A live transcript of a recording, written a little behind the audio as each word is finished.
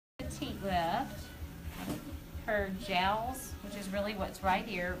Petite Lift. Her gels, which is really what's right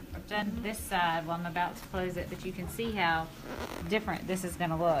here. I've done this side while I'm about to close it, but you can see how different this is going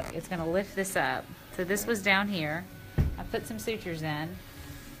to look. It's going to lift this up. So this was down here. I put some sutures in,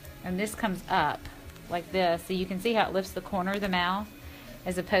 and this comes up like this. So you can see how it lifts the corner of the mouth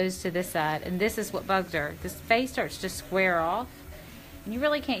as opposed to this side. And this is what bugged her. This face starts to square off, and you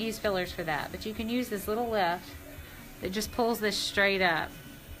really can't use fillers for that, but you can use this little lift that just pulls this straight up.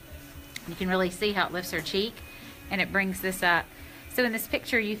 You can really see how it lifts her cheek, and it brings this up. So in this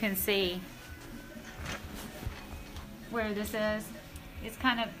picture you can see where this is. It's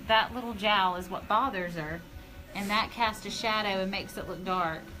kind of, that little jowl is what bothers her, and that casts a shadow and makes it look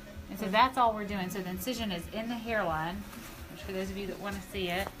dark. And so that's all we're doing. So the incision is in the hairline, which for those of you that want to see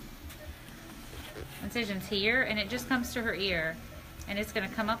it, incision's here, and it just comes to her ear. And it's going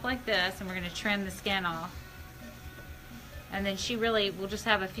to come up like this, and we're going to trim the skin off. And then she really will just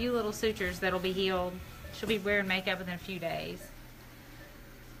have a few little sutures that'll be healed. She'll be wearing makeup within a few days.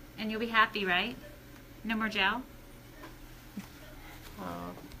 And you'll be happy, right? No more gel?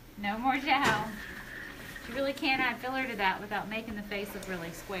 No more gel. You really can't add filler to that without making the face look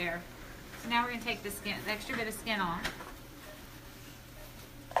really square. So now we're going to take the extra bit of skin off.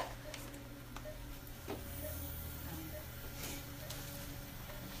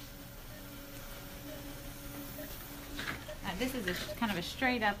 This is kind of a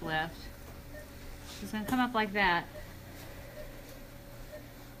straight up lift. It's going to come up like that.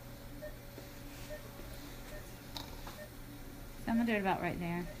 So I'm going to do it about right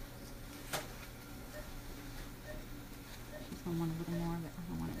there. Just going to want a little more, but I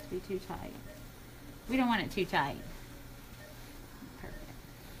don't want it to be too tight. We don't want it too tight. Perfect.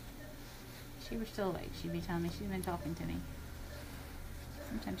 If she were still awake, she'd be telling me. She's been talking to me.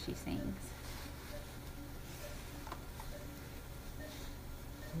 Sometimes she sings.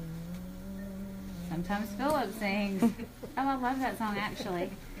 Sometimes Philip sings. Oh, I love that song actually.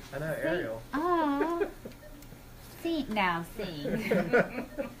 I know, Ariel. Oh, sing now, sing. I'm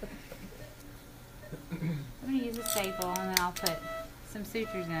going to use a staple, and then I'll put some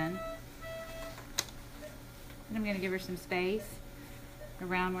sutures in. And I'm going to give her some space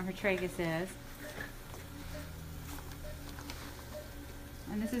around where her tragus is.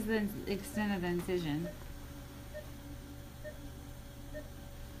 And this is the extent of the incision.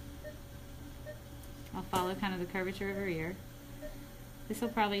 I'll follow kind of the curvature of her ear. This will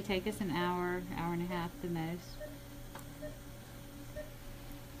probably take us an hour, hour and a half the most.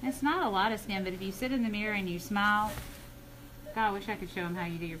 It's not a lot of skin, but if you sit in the mirror and you smile, God, I wish I could show them how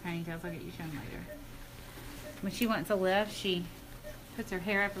you do your ponytails. I'll get you shown later. When she wants a lift, she puts her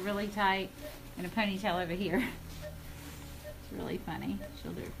hair up really tight and a ponytail over here. It's really funny.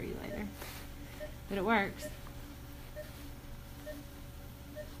 She'll do it for you later. But it works.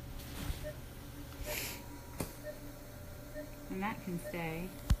 And that can stay.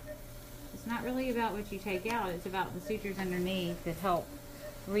 It's not really about what you take out, it's about the sutures underneath that help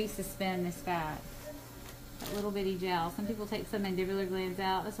resuspend this fat. That little bitty gel. Some people take some mandibular glands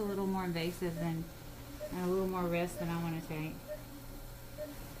out. That's a little more invasive than, and a little more risk than I want to take.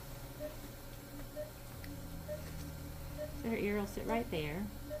 So her ear will sit right there,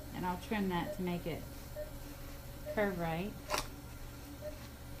 and I'll trim that to make it curve right.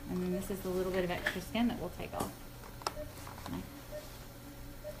 And then this is the little bit of extra skin that we'll take off.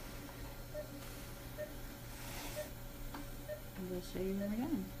 We'll show you when we're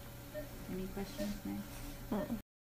done. Any questions, May?